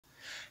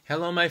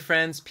Hello, my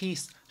friends.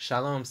 Peace.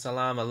 Shalom,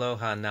 salam,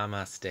 aloha,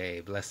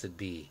 namaste. Blessed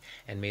be.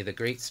 And may the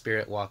Great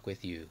Spirit walk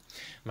with you.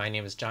 My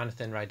name is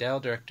Jonathan Rydell,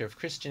 Director of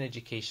Christian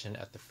Education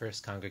at the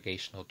First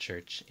Congregational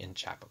Church in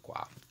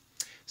Chappaqua.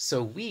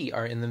 So we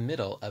are in the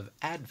middle of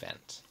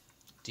Advent.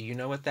 Do you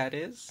know what that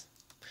is?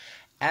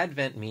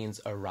 Advent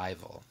means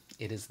arrival.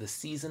 It is the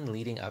season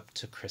leading up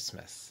to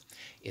Christmas.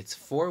 It's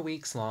 4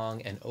 weeks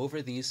long, and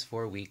over these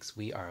 4 weeks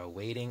we are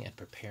awaiting and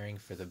preparing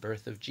for the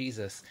birth of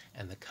Jesus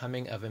and the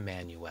coming of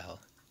Emmanuel,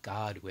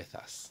 God with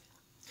us.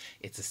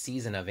 It's a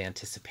season of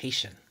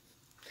anticipation.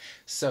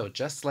 So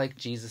just like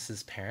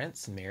Jesus'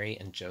 parents, Mary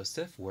and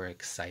Joseph, were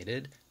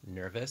excited,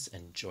 nervous,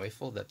 and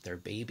joyful that their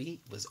baby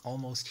was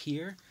almost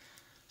here,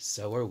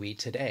 so are we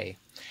today.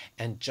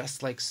 And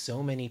just like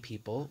so many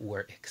people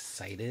were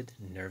excited,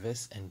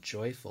 nervous, and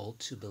joyful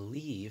to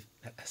believe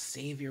that a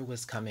Savior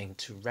was coming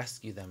to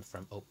rescue them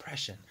from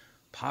oppression,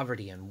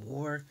 poverty, and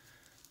war,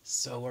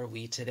 so are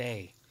we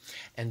today.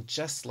 And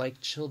just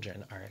like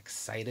children are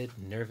excited,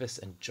 nervous,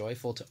 and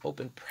joyful to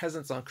open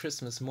presents on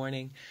Christmas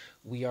morning,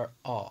 we are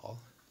all,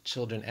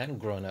 children and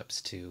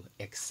grown-ups too,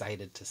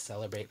 excited to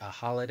celebrate a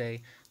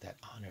holiday that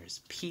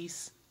honors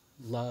peace,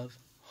 love,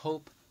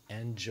 hope,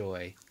 and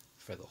joy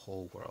for the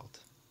whole world.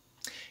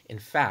 In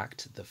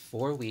fact, the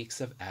 4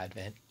 weeks of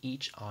Advent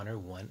each honor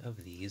one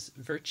of these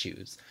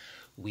virtues.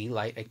 We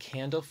light a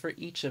candle for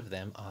each of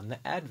them on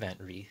the Advent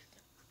wreath.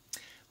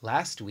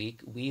 Last week,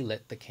 we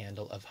lit the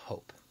candle of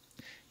hope.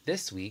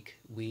 This week,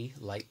 we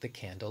light the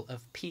candle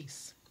of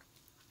peace.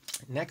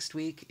 Next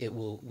week,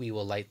 we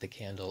will light the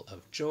candle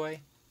of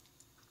joy.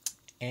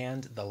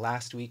 And the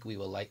last week, we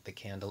will light the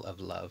candle of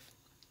love.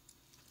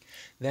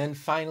 Then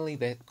finally,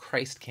 the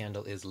Christ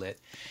candle is lit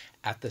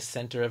at the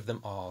center of them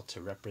all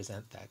to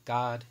represent that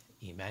God,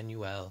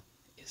 Emmanuel,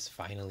 is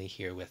finally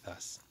here with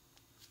us.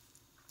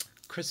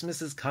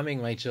 Christmas is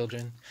coming, my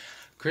children.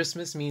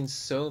 Christmas means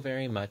so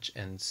very much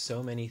and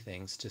so many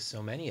things to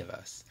so many of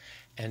us.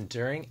 And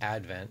during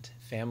Advent,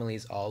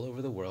 families all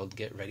over the world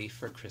get ready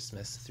for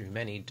Christmas through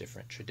many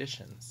different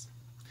traditions.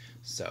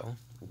 So,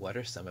 what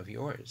are some of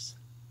yours?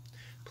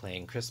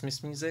 Playing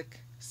Christmas music,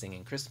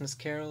 singing Christmas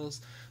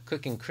carols,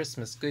 cooking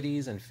Christmas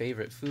goodies and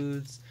favorite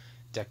foods,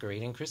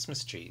 decorating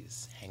Christmas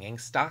trees, hanging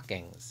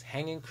stockings,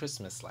 hanging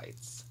Christmas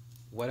lights.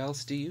 What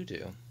else do you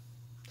do?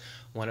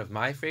 One of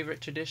my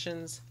favorite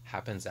traditions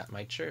happens at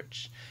my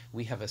church.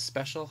 We have a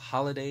special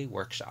holiday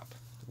workshop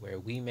where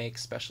we make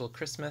special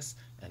Christmas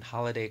and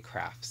holiday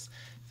crafts,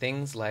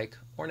 things like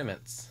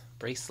ornaments,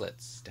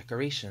 bracelets,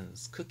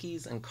 decorations,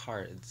 cookies, and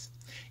cards.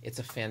 It's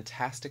a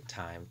fantastic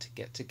time to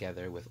get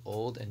together with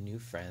old and new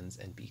friends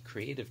and be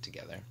creative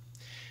together.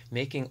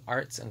 Making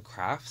arts and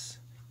crafts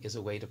is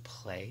a way to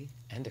play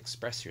and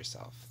express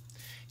yourself.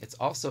 It's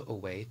also a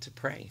way to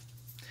pray.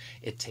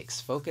 It takes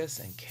focus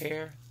and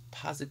care,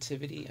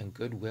 positivity and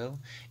goodwill.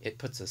 It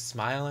puts a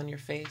smile on your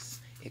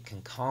face. It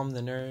can calm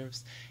the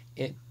nerves.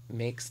 It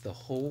makes the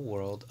whole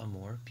world a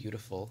more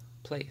beautiful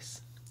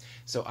place.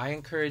 So I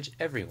encourage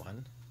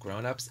everyone,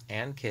 grown-ups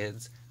and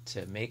kids,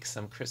 to make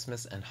some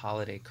Christmas and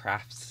holiday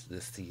crafts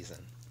this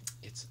season.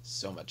 It's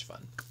so much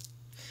fun.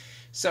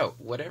 So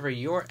whatever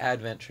your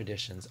Advent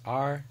traditions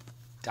are,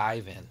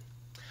 dive in.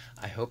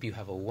 I hope you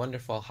have a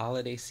wonderful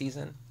holiday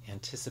season,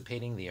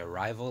 anticipating the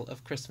arrival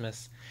of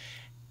Christmas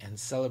and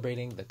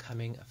celebrating the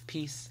coming of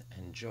peace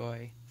and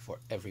joy for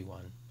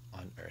everyone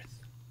on earth.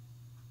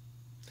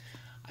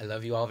 I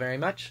love you all very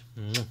much,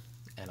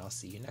 and I'll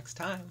see you next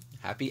time.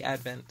 Happy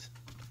Advent.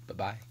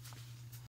 Bye-bye.